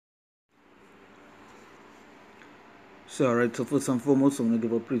So, alright, so first and foremost, I'm going to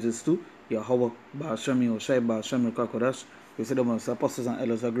give up praises to Yahweh, Ba'ashami, Oshai, Ba'ashami, Kakodash. We say the most apostles and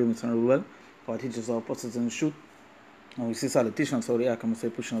elders agreements and rule well. Our teachers are apostles in the truth. And we see salutations, so they are coming to say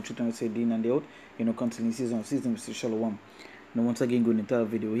pushing our truth and we say Dean and the out. Continuing season, we say Shalom. Now, once again, going into our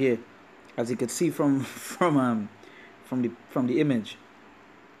video here. As you can see from the image,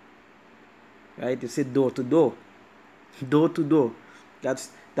 right? You say door to door, door to door. That's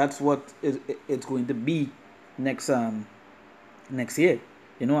what it's going to be next year,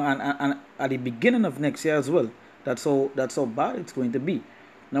 and at the beginning of next year as well. That's how bad it's going to be.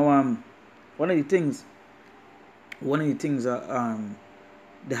 Now, one of the things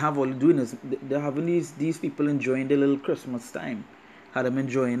they have all doing is they're having these people enjoying their little Christmas time, had them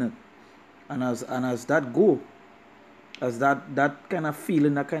enjoying it, and as that go, as that kind of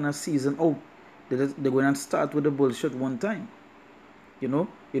feeling, that kind of season out, they're going to start with the bullshit one time.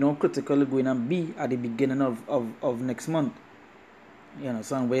 Critical going to be at the beginning of next month.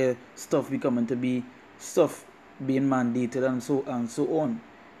 Where stuff becoming to be stuff being mandated and so on,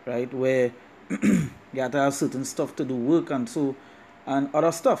 right? Where you have to have certain stuff to do work and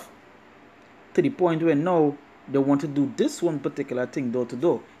other stuff, to the point where now they want to do this one particular thing door to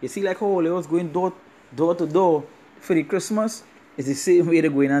door. You see, like how they was going door to door for the Christmas, is the same way they're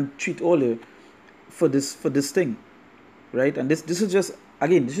going and treat all for this thing, right? And this is just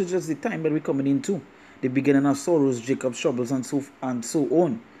the time that we're coming into, the beginning of sorrows, Jacob's troubles, and so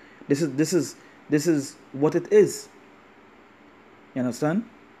on. This is what it is. You understand?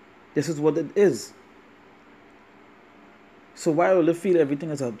 This is what it is. So while they feel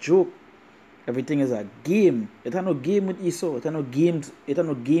everything is a joke, everything is a game, it ain't no game with Esau, it ain't no games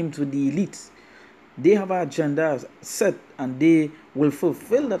with the elites. They have an agenda set, and they will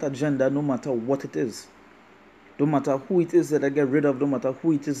fulfill that agenda no matter what it is. No matter who it is that they get rid of, no matter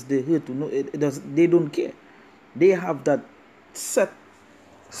who it is they hate, they don't care. They have that set,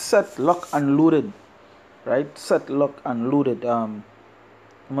 lock and loaded, right? Set, lock and loaded. I'm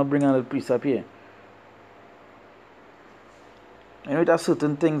gonna bring a little piece up here. There are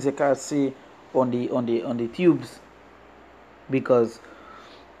certain things you can't say on the tubes because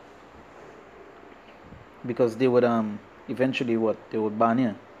they would eventually they would ban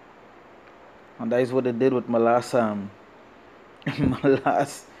you. And that is what they did with my last one of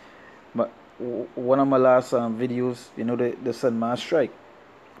my last videos. They said mass strike.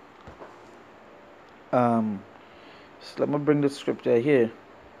 So let me bring the scripture here.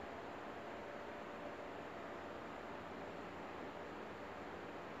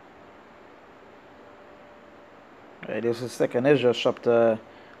 Right, this is 2nd Ezra chapter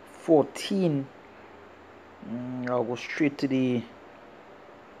 14. I'll go straight to the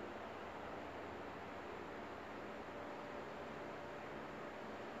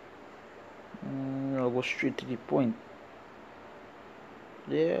point.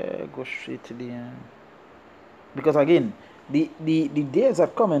 Yeah, go straight to the because again, the days are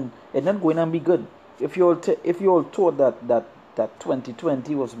coming, it's not going to be good. If you all thought that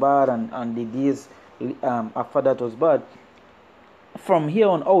 2020 was bad and the days after that was bad, from here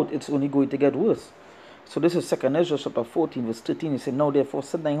on out it's only going to get worse. So this is 2nd Ezra chapter 14 verse 13. It said, "Now therefore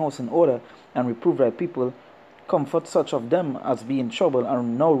set thine house in order, and reprove thy people, comfort such of them as be in trouble,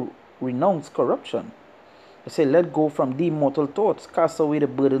 and now renounce corruption. It said, let go from thee mortal thoughts, cast away the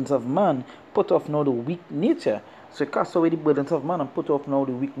burdens of man, put off now the weak nature." So cast away the burdens of man and put off now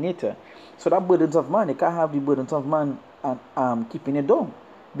the weak nature. So that burdens of man, you can't have the burdens of man and keeping it down,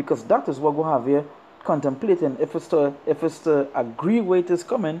 because that is what we have here contemplating if it's to agree where it is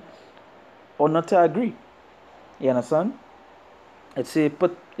coming or not to agree. You understand? It's a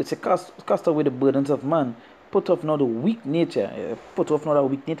cast away the burdens of man, put off now the weak nature. Put off now the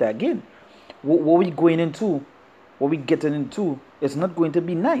weak nature again. What we going into, what we getting into, is not going to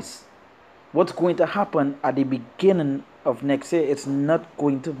be nice. What's going to happen at the beginning of next year, it's not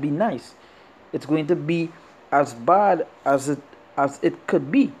going to be nice. It's going to be as bad as it could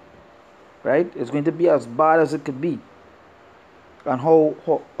be, right? It's going to be as bad as it could be, and how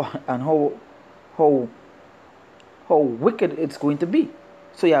wicked it's going to be.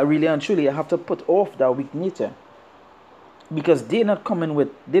 So yeah, really and truly, you have to put off that weak nature, because they're not coming with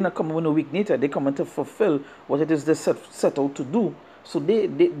a weak nature. They're coming to fulfill what it is they set out to do. So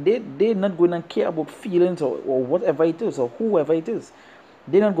they're not going to care about feelings or whatever it is or whoever it is.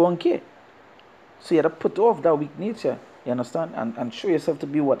 They're not going to care. So you have to put off that weak nature, you understand, and show yourself to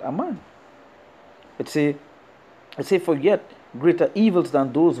be what? A man. It say, for yet greater evils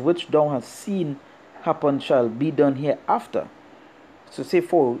than those which thou hast seen happen shall be done hereafter. So say,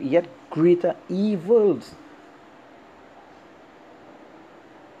 for yet greater evils.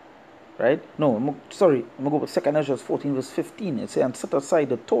 Right? No, sorry, I'm going to go with 2 Ezra 14 verse 15. It says, and set aside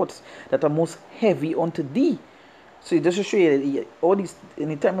the thoughts that are most heavy unto thee. So just to show you that all these,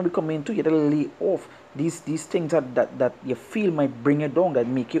 anytime we come into, you gotta lay off these things that you feel might bring you down, that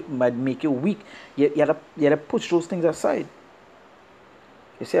might make you weak. You gotta push those things aside.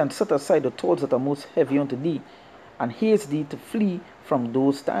 You say, and set aside the thoughts that are most heavy unto thee, and haste thee to flee from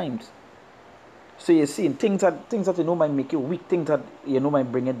those times. So you're seeing things that you know might make you weak, things that you know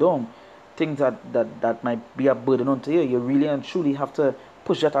might bring you down, things that might be a burden unto you. You really and truly have to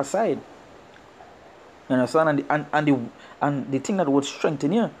push that aside. You understand? And the thing that would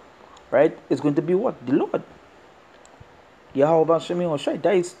strengthen you, right, is going to be what? The Lord. Yahweh Hashem Yoshai.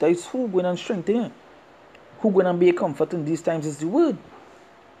 That is who going to strengthen you. Who going to be a comfort in these times is the word.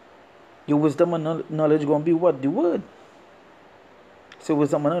 Your wisdom and knowledge going to be what? The word. So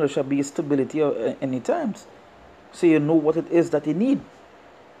wisdom and knowledge shall be stability any times. So you know what it is that you need.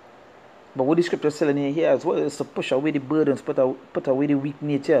 But what the scripture is telling you here as well is to push away the burdens, put away the weak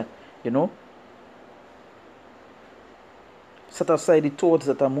nature, you know. Set aside the thoughts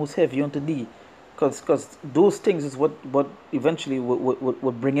that are most heavy unto thee. Because those things is what eventually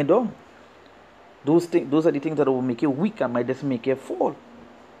would bring you down. Those are the things that will make you weak and might just make you fall.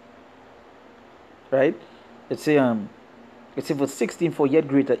 Right? It's a verse 16, for yet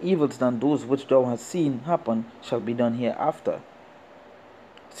greater evils than those which thou hast seen happen shall be done hereafter.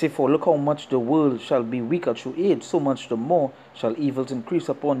 Say, for look how much the world shall be weaker through age, so much the more shall evils increase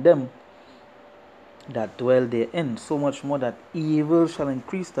upon them that dwell therein. So much more that evil shall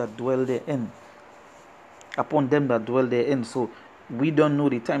increase that dwell therein. Upon them that dwell therein. So we don't know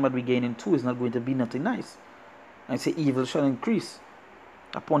the time that we gain into is not going to be nothing nice. I say evil shall increase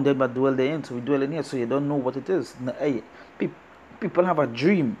upon them that dwell therein. So we dwell in here, so you don't know what it is. Hey, people have a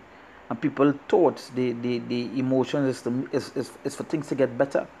dream, and people thought the emotion is for things to get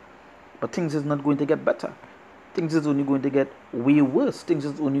better, but things is not going to get better. Things is only going to get way worse. Things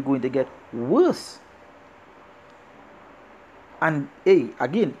is only going to get worse. And hey,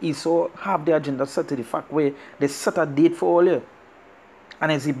 again, Esau have the agenda set to the fact where they set a date for all year,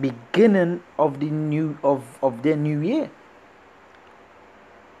 and it's the beginning of the new of their new year.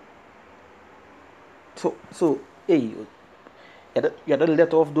 So hey, you gotta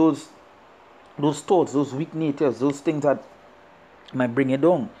let off those thoughts, those weak natures, those things that might bring you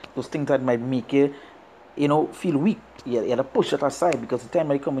down, those things that might make you, feel weak. You gotta push that aside, because the time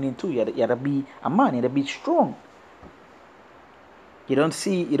that you're coming into, you gotta be a man, you gotta be strong. You don't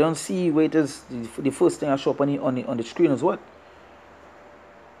see where it is. The first thing I show up on the screen is what?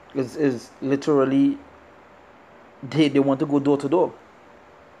 Is literally they want to go door to door.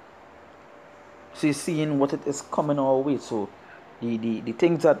 So you're seeing what it is coming our way. So the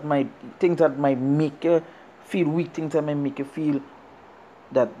things that might make you feel weak, things that might make you feel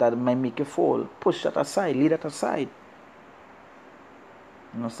that might make you fall, push that aside, lay that aside.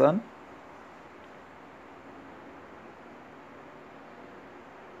 You understand?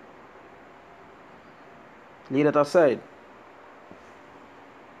 Lay that aside.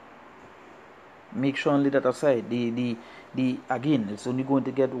 Make sure and lay that aside. The again, it's only going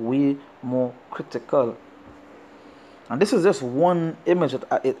to get way more critical. And this is just one image.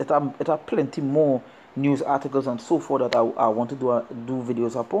 It have plenty more news articles and so forth that I want to do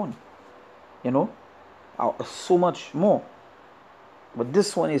videos upon. So much more. But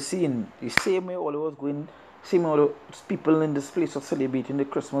this one is seeing the same way all it was going. Same way all the people in this place are celebrating the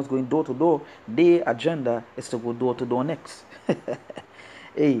Christmas, going door to door. Their agenda is to go door to door next.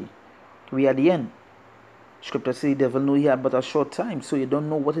 Hey, we are the end. Scripture says the devil know he had but a short time, so you don't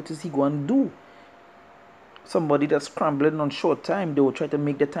know what it is he going to do. Somebody that's scrambling on short time, they will try to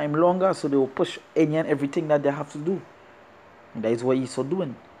make the time longer, so they will push any and everything that they have to do. And that is what Esau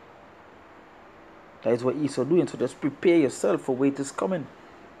doing. So just prepare yourself for where it is coming.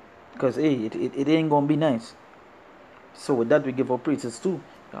 Because hey, it ain't gonna be nice. So with that, we give our praises to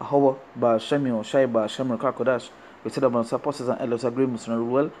Yahweh Ba'Shem Yoshai Ba'Shem Rakakodash. We said about apostles and elders agree with the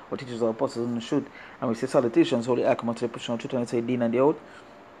well, or teachers of apostles in the truth. And we say salutations, holy Akama to the push on truth, and say Dean and the out.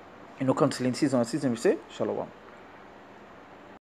 In no counseling season we say Shalom.